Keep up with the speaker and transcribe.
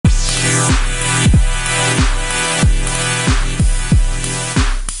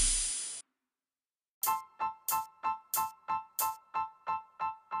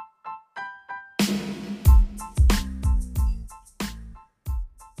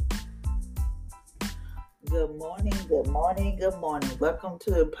Good morning, good morning, good morning. Welcome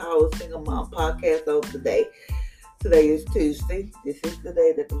to Empower Single Mom Podcast of today. Today is Tuesday. This is the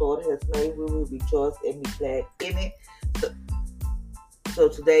day that the Lord has made. We will rejoice and be glad in it. So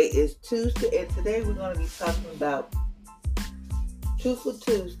today is Tuesday, and today we're going to be talking about Truthful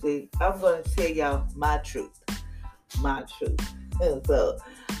Tuesday. I'm going to tell y'all my truth. My truth. And so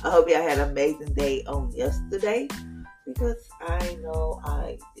I hope y'all had an amazing day on yesterday, because I know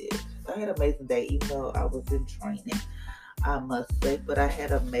I did. I had an amazing day, even though I was in training, I must say. But I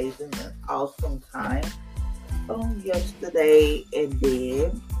had an amazing and awesome time on yesterday. And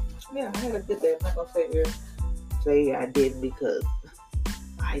then, I had a good day. I'm not going to say I didn't, because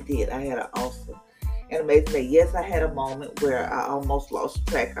I did. I had an awesome and amazing day. Yes, I had a moment where I almost lost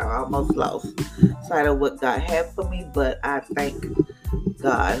track. I almost lost sight of what God had for me. But I thank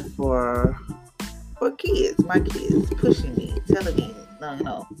God for kids, my kids, pushing me, telling me,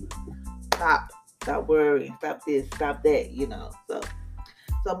 no, stop worrying, stop this, stop that,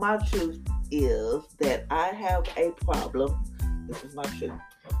 So my truth is that I have a problem. This is my truth.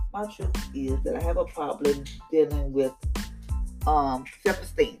 My truth is that I have a problem dealing with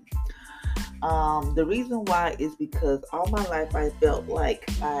self-esteem. The reason why is because all my life I felt like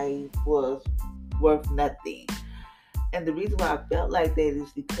I was worth nothing. And the reason why I felt like that is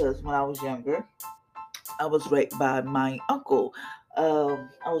because when I was younger, I was raped by my uncle.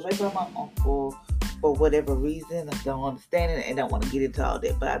 For whatever reason. I don't understand it and don't want to get into all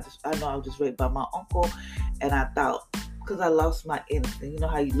that. But I know I was just raped by my uncle, and I thought, because I lost my innocence. You know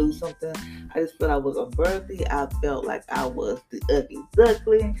how you lose something? I just felt I was unworthy. I felt like I was the ugly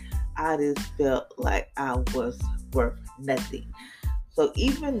duckling. I just felt like I was worth nothing. So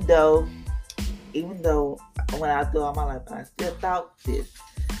even though when I thought all my life, I still thought this,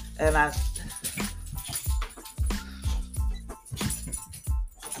 and I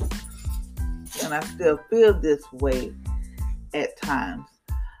still feel this way at times.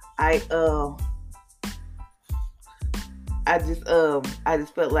 I just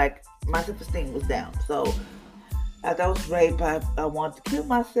felt like my self-esteem was down. So after I was raped, I wanted to kill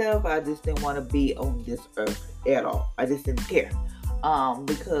myself. I just didn't want to be on this earth at all. I just didn't care.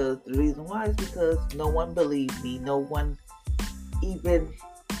 Because the reason why is because no one believed me. No one didn't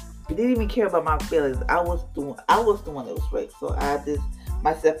even care about my feelings. I was the one that was raped. So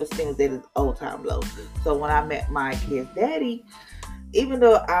my self-esteem was at its all-time low. So when I met my kid's daddy, even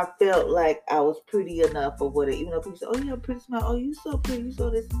though I felt like I was pretty enough or whatever, even though people say, oh, you're pretty smart, oh, you so pretty, you so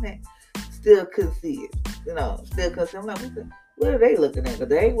this and that, still couldn't see it. Still couldn't see it. I'm like, what are they looking at?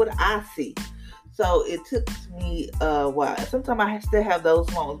 They ain't what I see. So it took me a while. Sometimes I still have those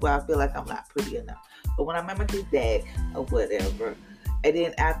moments where I feel like I'm not pretty enough. But when I met my kid's dad or whatever, and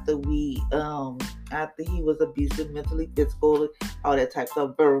then after he was abusive, mentally, physically, all that type of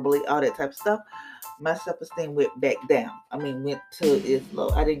stuff, verbally, all that type of stuff, my self-esteem went back down. Went to its low.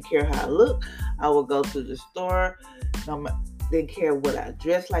 I didn't care how I looked. I would go to the store. Didn't care what I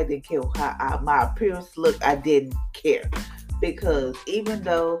dressed like. Didn't care how my appearance looked. I didn't care. Because even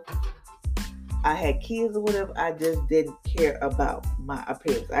though I had kids or whatever, I just didn't care about my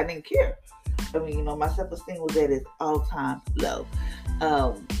appearance. I didn't care. My self-esteem was at its all-time low.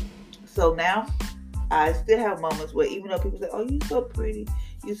 So now I still have moments where even though people say, oh, you so pretty,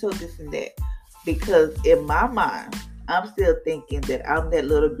 you so this and that, because in my mind, I'm still thinking that I'm that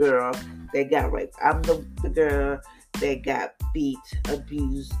little girl that got raped. I'm the girl that got beat,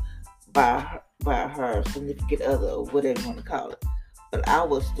 abused by her significant other, or whatever you want to call it. But I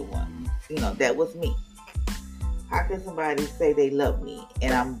was the one, that was me. How can somebody say they love me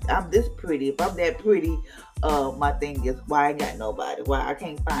and I'm this pretty? If I'm that pretty, my thing is, why I got nobody? Why I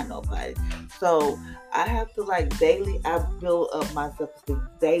can't find nobody? So I have to daily, I build up my self-esteem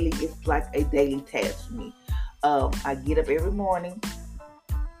daily. It's like a daily task for me. I get up every morning,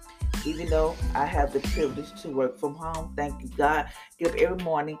 even though I have the privilege to work from home. Thank you, God. Get up every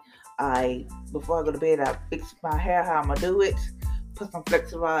morning. Before I go to bed, I fix my hair how I'm gonna do it. Put some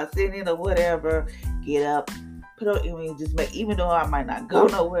Flexerize in it or whatever. Get up. Even though I might not go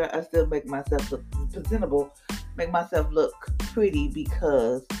nowhere, I still make myself look presentable, make myself look pretty,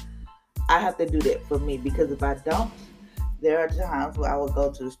 because I have to do that for me. Because if I don't, there are times where I will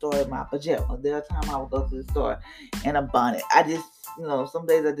go to the store in my pajamas. There are times I will go to the store in a bonnet. I just, some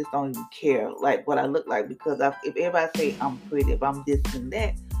days I just don't even care what I look like, because if everybody say I'm pretty, if I'm this and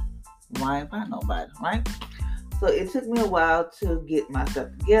that, why am I nobody, right? So it took me a while to get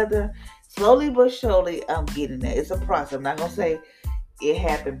myself together. Slowly but surely, I'm getting there. It's a process. I'm not going to say it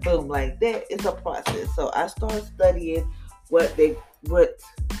happened boom like that. It's a process. So I started studying what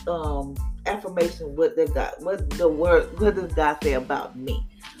affirmation, what does God say about me?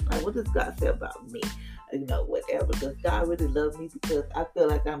 Right? What does God say about me? whatever. Does God really love me? Because I feel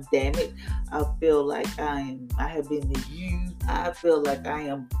like I'm damaged. I feel like I have been misused. I feel like I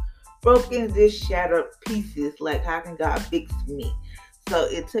am broken, just shattered pieces. Like, how can God fix me? So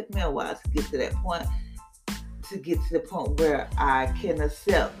it took me a while to get to that point, where I can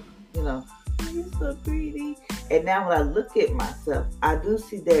accept, oh, you're so pretty. And now when I look at myself, I do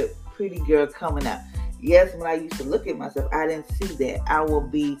see that pretty girl coming out. Yes, when I used to look at myself, I didn't see that. I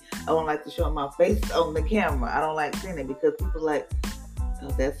don't like to show my face on the camera. I don't like seeing it because people like, oh,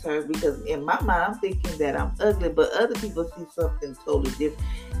 that's her. Because in my mind, I'm thinking that I'm ugly, but other people see something totally different.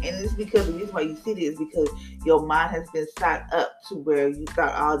 And it's because the reason why you see it is because your mind has been set up to where you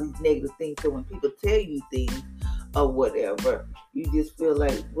thought all these negative things. So when people tell you things or whatever, you just feel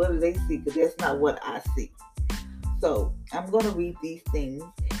like, what do they see? Because that's not what I see. So I'm going to read these things,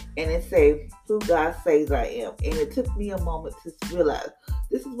 and it says, who God says I am. And it took me a moment to realize,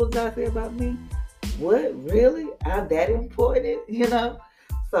 this is what God said about me? What? Really? I'm that important?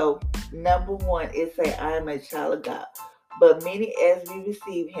 So, number one, it say, I am a child of God. But many as we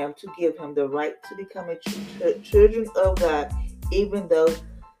receive him to give him the right to become a children of God, even those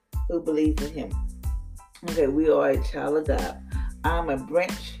who believe in him. Okay, we are a child of God. I'm a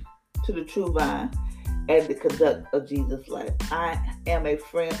branch to the true vine and the conduct of Jesus' life. I am a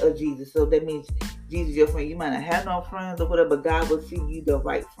friend of Jesus. So that means Jesus is your friend. You might not have no friends or whatever, but God will see you the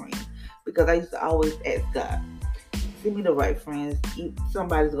right friend. Because I used to always ask God, send me the right friends.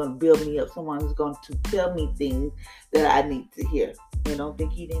 Somebody's going to build me up. Someone's going to tell me things that I need to hear. And don't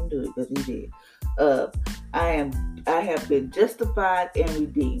think he didn't do it, because he did. I have been justified and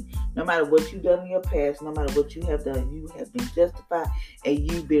redeemed. No matter what you've done in your past, no matter what you have done, you have been justified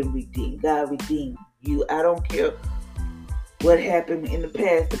and you've been redeemed. God redeemed you. I don't care what happened in the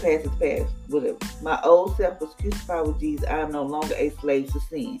past. The past is past. Whatever. My old self was crucified with Jesus. I am no longer a slave to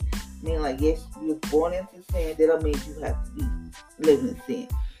sin. Meaning, like, yes, you're born into sin. That don't mean you have to be living in sin.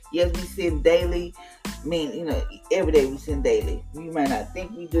 Yes, we sin daily. Every day we sin daily. We might not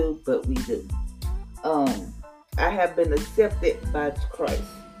think we do, but we do. I have been accepted by Christ.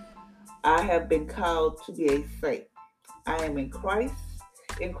 I have been called to be a saint. I am in Christ.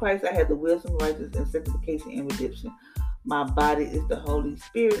 In Christ, I have the wisdom, righteousness, and sanctification and redemption. My body is the Holy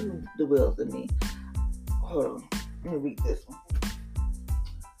Spirit who dwells in me. Hold on. Let me read this one.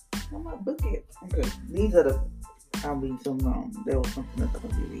 Where my book at? Okay. These are I'll read some wrong. There was something else I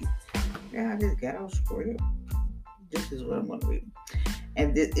was going to read. Yeah, I just got all squared up. This is what I'm going to read.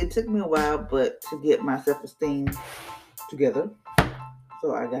 And it took me a while, but to get my self-esteem together.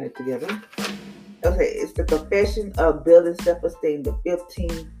 So I got it together. Okay, it's the Confession of Building Self-Esteem, the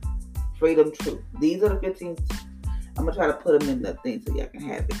 15 Freedom Truth. These are the 15. I'm going to try to put them in the thing so y'all can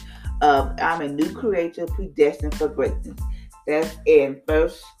have it. I'm a new creature predestined for greatness. That's in 1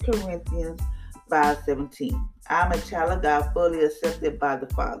 Corinthians 5:17. I'm a child of God, fully accepted by the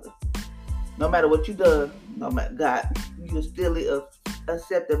Father. No matter what you do, no matter God, you're still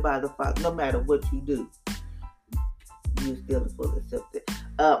accepted by the Father. No matter what you do, you're still fully accepted.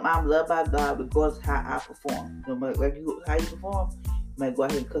 I'm loved by God regardless of how I perform. No matter how you perform, you might go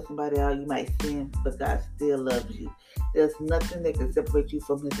ahead and cut somebody out, you might sin, but God still loves you. There's nothing that can separate you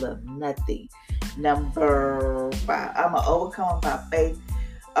from his love. Nothing. Number 5, I'm an overcomer by faith.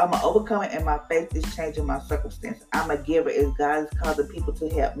 I'm an overcomer and my faith is changing my circumstances. I'm a giver as God is causing people to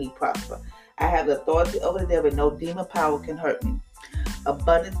help me prosper. I have the authority over the devil. No demon power can hurt me.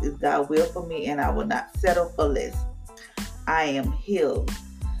 Abundance is God's will for me and I will not settle for less. I am healed.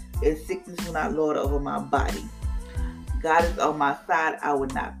 And sickness will not lord over my body. God is on my side. I will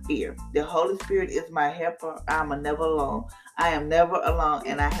not fear. The Holy Spirit is my helper. I am never alone. I am never alone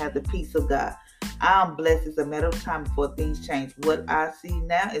and I have the peace of God. I am blessed. It's a matter of time before things change. What I see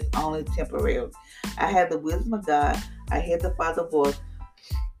now is only temporary. I have the wisdom of God. I hear the Father's voice.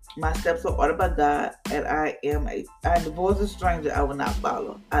 My steps are ordered by God, and I am the voice of a stranger I will not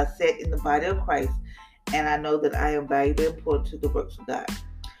follow. I sit in the body of Christ, and I know that I am valuable and important to the works of God.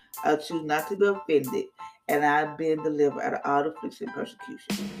 I choose not to be offended, and I've been delivered out of all affliction and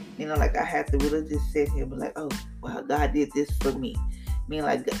persecution. I have to really just sit here and be like, oh, wow, God did this for me.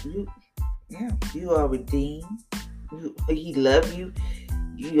 You are redeemed. He loves you.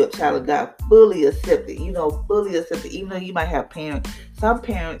 You're a child of God, fully accepted. Fully accepted. Even though you might have parents. Some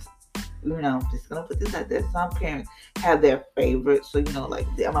parents, just gonna put this out there. Some parents have their favorites. So,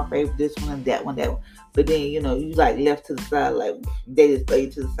 I'm my favorite, this one and that one, that one. But then, you left to the side, like they just throw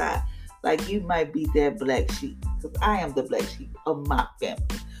you to the side. Like you might be that black sheep. Because I am the black sheep of my family.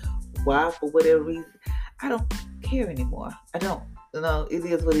 Why? For whatever reason, I don't care anymore. I don't. It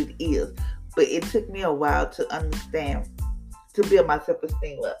is what it is. But it took me a while to understand, to build my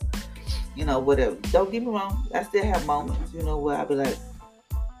self-esteem up. Whatever. Don't get me wrong. I still have moments, where I be like,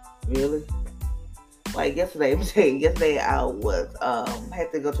 really? Like yesterday, yesterday I was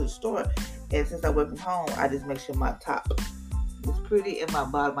had to go to the store, and since I work from home, I just make sure my top was pretty and my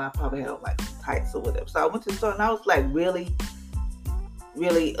bottom I probably had on like tights or whatever. So I went to the store and I was like, really,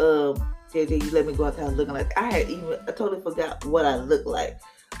 really, JJ, you let me go out there looking like I totally forgot what I looked like.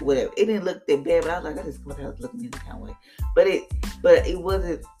 Whatever. It didn't look that bad, but I was like, I just come out there looking in the kind of way. But it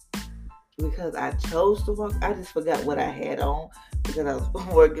wasn't because I chose to walk. I just forgot what I had on because I was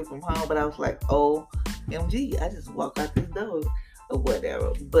working from home. But I was like, OMG, I just walk out this door or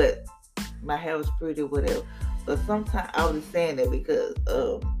whatever. But my hair was pretty or whatever. But sometimes I was just saying that because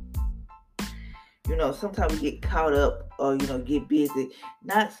sometimes we get caught up or, get busy.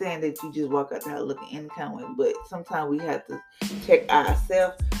 Not saying that you just walk out there looking any kind of way, but sometimes we have to check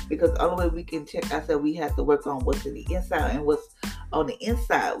ourselves, because the only way we can check ourselves, we have to work on what's in the inside, and what's on the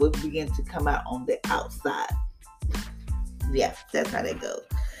inside will begin to come out on the outside. Yeah, that's how that goes.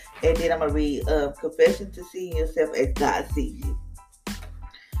 And then I'm going to read Confession to See Yourself as God Sees You.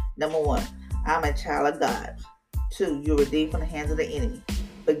 Number 1, I'm a child of God. 2, you're redeemed from the hands of the enemy,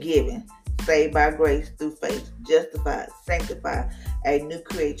 forgiven, saved by grace through faith, justified, sanctified, a new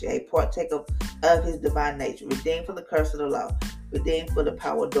creature, a partaker of his divine nature, redeemed from the curse of the law, redeemed from the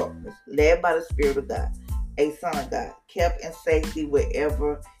power of darkness, led by the Spirit of God, a son of God, kept in safety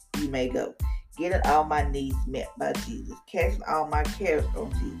wherever you may go, getting all my needs met by Jesus, casting all my cares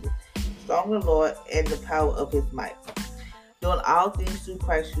on Jesus, strong in the Lord and the power of his might, doing all things through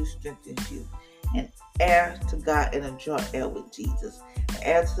Christ who strengthens you, an heir to God and a joint heir with Jesus, an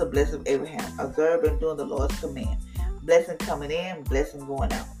heir to the blessing of Abraham, observing and doing the Lord's command, blessing coming in, blessing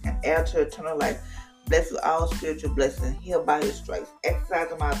going out, an heir to eternal life, blessed with all spiritual blessings, healed by his stripes,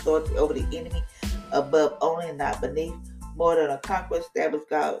 exercising my authority over the enemy, above only and not beneath, more than a conqueror, established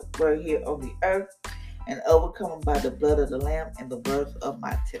God word here on the earth, and overcoming by the blood of the Lamb and the words of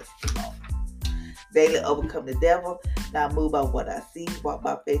my testimony. Daily overcome the devil, not moved by what I see, walk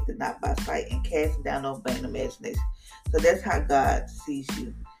by faith and not by sight, and casting down on vain imagination. So that's how God sees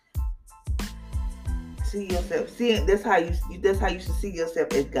you. See yourself. That's how you should see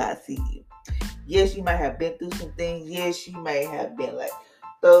yourself as God sees you. Yes, you might have been through some things. Yes, you may have been like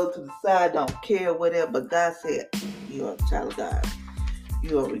thrown to the side, don't care, whatever. But God said, you are a child of God.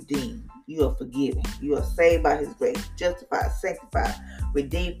 You are redeemed. You are forgiven. You are saved by his grace, justified, sanctified,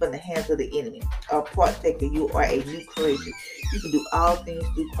 redeemed from the hands of the enemy. A partaker, you are a new creation. You can do all things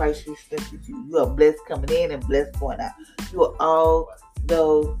through Christ who strengthens you. You are blessed coming in and blessed going out. You are all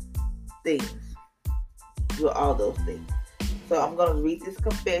those things. You are all those things. So I'm going to read this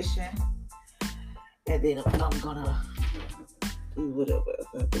confession, and then I'm going to do whatever else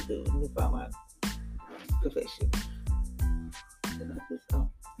I have to do. Let me find my confession.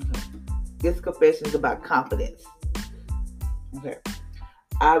 This confession is about confidence. Okay.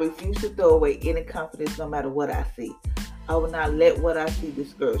 I refuse to throw away any confidence no matter what I see. I will not let what I see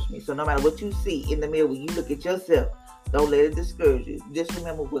discourage me. So no matter what you see in the mirror, when you look at yourself, don't let it discourage you. Just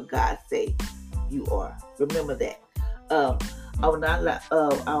remember what God said you are. Remember that. I will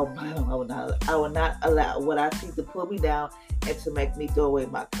not allow what I see to pull me down and to make me throw away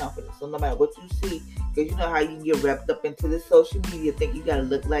my confidence. So no matter what you see, because you know how you can get wrapped up into this social media, think you gotta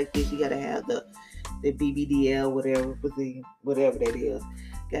look like this, you gotta have the BBDL, whatever that is.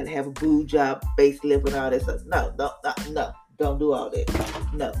 Gotta have a boob job, facelift, and all that stuff. No, don't do all that.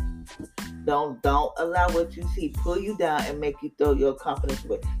 No. Don't allow what you see pull you down and make you throw your confidence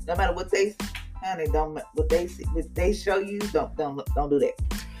away. No matter what they show you, don't do that.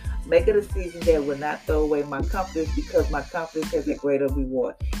 Make a decision that will not throw away my confidence, because my confidence has a greater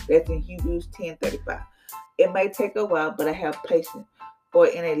reward. That's in Hebrews 10:35. It may take a while, but I have patience. For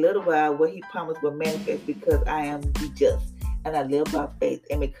in a little while, what he promised will manifest, because I am the just, and I live by faith.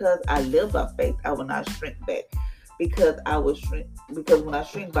 And because I live by faith, I will not shrink back. Because when I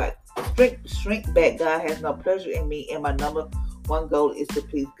shrink back, God has no pleasure in me, and my number one goal is to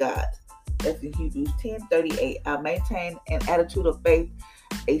please God. That's in Hebrews 10:38. I maintain an attitude of faith,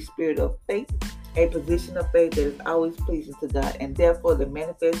 a spirit of faith, a position of faith that is always pleasing to God, and therefore the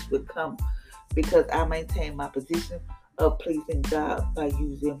manifest will come, because I maintain my position of pleasing God by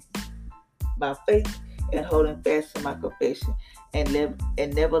using my faith and holding fast to my confession and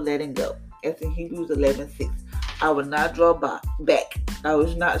never letting go. That's in Hebrews 11:6. I will not draw back. I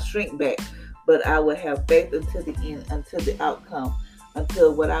will not shrink back, but I will have faith until the end, until the outcome,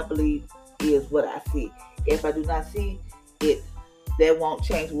 until what I believe is what I see. If I do not see it, that won't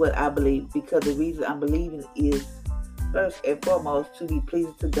change what I believe, because the reason I'm believing is first and foremost to be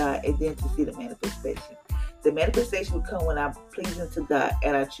pleasing to God, and then to see the manifestation. The manifestation will come when I'm pleasing to God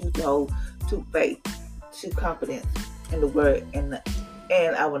and I choose to hold to faith, to confidence in the word, and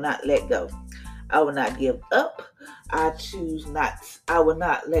I will not let go. I will not give up. I will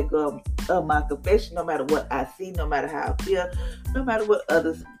not let go of my confession, no matter what I see, no matter how I feel, no matter what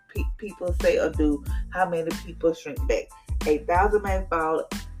others people say or do, how many people shrink back. 1,000 may fall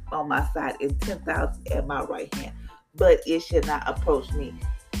on my side and 10,000 at my right hand, but it should not approach me.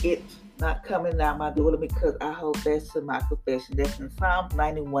 It's not coming down my door because I hold fast to my confession. That's in Psalms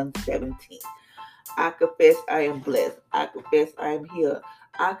 91:17. I confess I am blessed. I confess I am healed.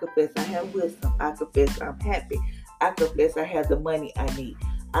 I confess I have wisdom. I confess I'm happy. I confess I have the money I need.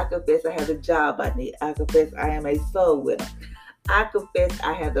 I confess I have the job I need. I confess I am a soul winner. I confess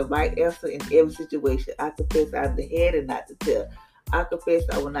I have the right answer in every situation. I confess I'm the head and not the tail. I confess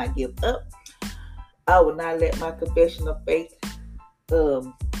I will not give up. I will not let my confession of faith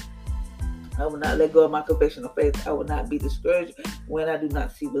I will not let go of my confession of faith. I will not be discouraged when I do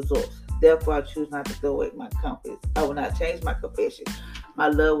not see results. Therefore, I choose not to throw away my confidence. I will not change my confession. My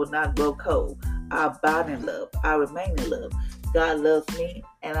love will not grow cold. I abide in love. I remain in love. God loves me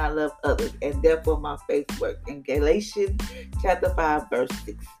and I love others, and therefore my faith works. In Galatians chapter 5, verse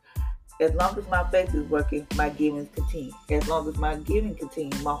 6. As long as my faith is working, my giving continues. As long as my giving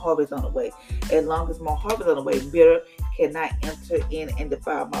continues, my harvest on the way. As long as my harvest on the way, bitter cannot enter in and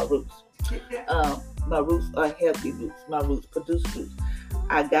defile my roots. My roots are healthy roots. My roots produce roots.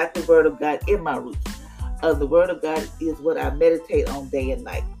 I got the word of God in my roots. The word of God is what I meditate on day and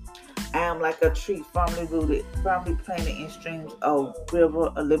night. I am like a tree firmly rooted, firmly planted in streams of river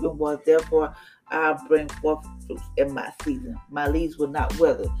of living water. Therefore, I bring forth fruits in my season. My leaves will not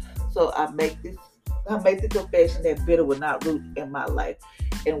wither. So I make the confession that bitter will not root in my life.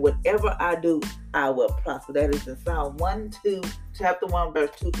 And whatever I do, I will prosper. That is in Psalm 1, chapter 1,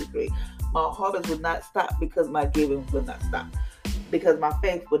 verse 2-3. My harvest will not stop because my giving will not stop. Because my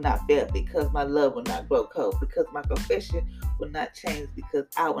faith will not fail. Because my love will not grow cold. Because my confession will not change. Because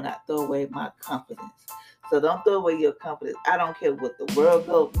I will not throw away my confidence. So don't throw away your confidence. I don't care what the world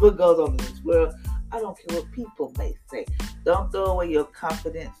what goes on in this world. I don't care what people may say. Don't throw away your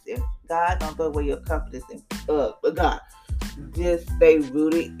confidence in God. Don't throw away your confidence in God. Just stay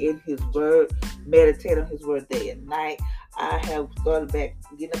rooted in His Word. Meditate on His Word day and night. I have started back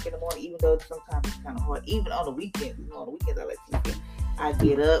getting up in the morning, even though sometimes it's kind of hard. Even on the weekends, on the weekends I like sleeping. I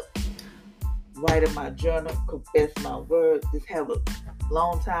get up, write in my journal, confess my word, just have a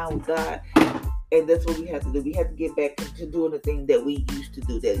long time with God. And that's what we have to do. We have to get back into doing the thing that we used to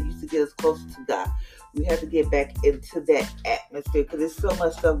do, that used to get us closer to God. We have to get back into that atmosphere because there's so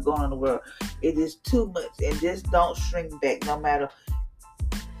much stuff going on in the world. It is too much. And just don't shrink back no matter.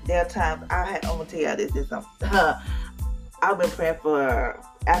 There are times, I'm going to tell y'all this. I've been praying before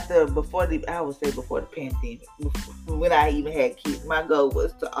the pandemic, when I even had kids. My goal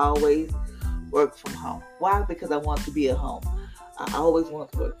was to always work from home. Why? Because I want to be at home. I always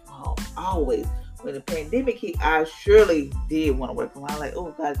want to work from home. Always. When the pandemic hit, I surely did want to work from home. I'm like,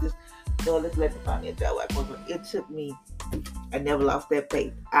 oh God, let's let me find me a job. It took me, I never lost that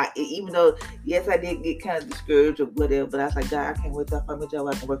faith. Even though, yes, I did get kind of discouraged or whatever, but I was like, God, I can't wait till I find me a job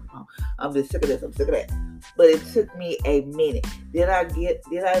where I can work from home. I'm just sick of this. I'm sick of that. But it took me a minute. Did I get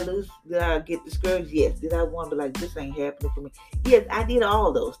discouraged? Yes. Did I want to be like, this ain't happening for me? Yes, I did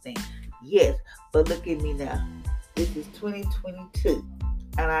all those things. Yes. But look at me now. This is 2022,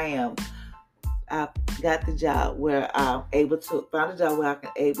 and I've got the job where I'm able to find a job where I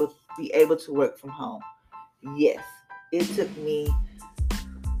can be able to work from home. Yes, it took me,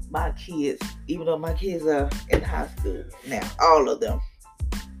 my kids, even though my kids are in high school now, all of them,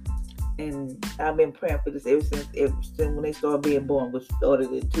 and I've been praying for this ever since when they started being born, which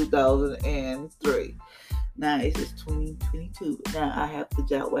started in 2003. Now it's just 2022. Now I have the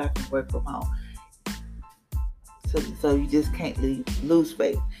job where I can work from home. So you just can't lose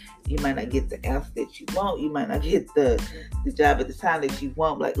faith. You might not get the answer that you want. You might not get the job at the time that you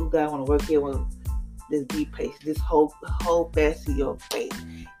want. Like, oh God, I want to work here. Just be patient. Just hold fast to your faith.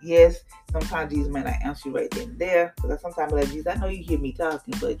 Yes, sometimes Jesus may not answer you right then and there. Because sometimes I'm like, Jesus, I know you hear me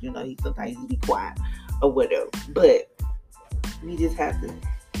talking, but sometimes you be quiet or whatever. But we just have to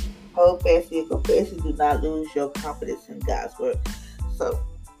hold fast to your confession. Do not lose your confidence in God's word. So,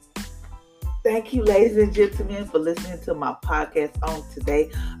 thank you, ladies and gentlemen, for listening to my podcast on today.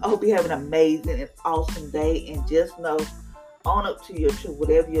 I hope you have an amazing and awesome day. And just know, own up to your truth,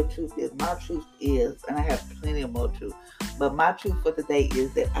 whatever your truth is. My truth is, and I have plenty of more truth, but my truth for today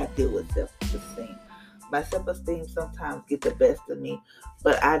is that I deal with self-esteem. My self-esteem sometimes gets the best of me,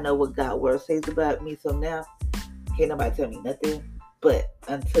 but I know what God's word says about me. So now, can't nobody tell me nothing But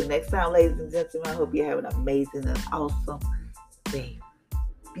until next time, ladies and gentlemen, I hope you have an amazing and awesome day.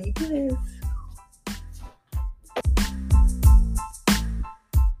 Be blessed.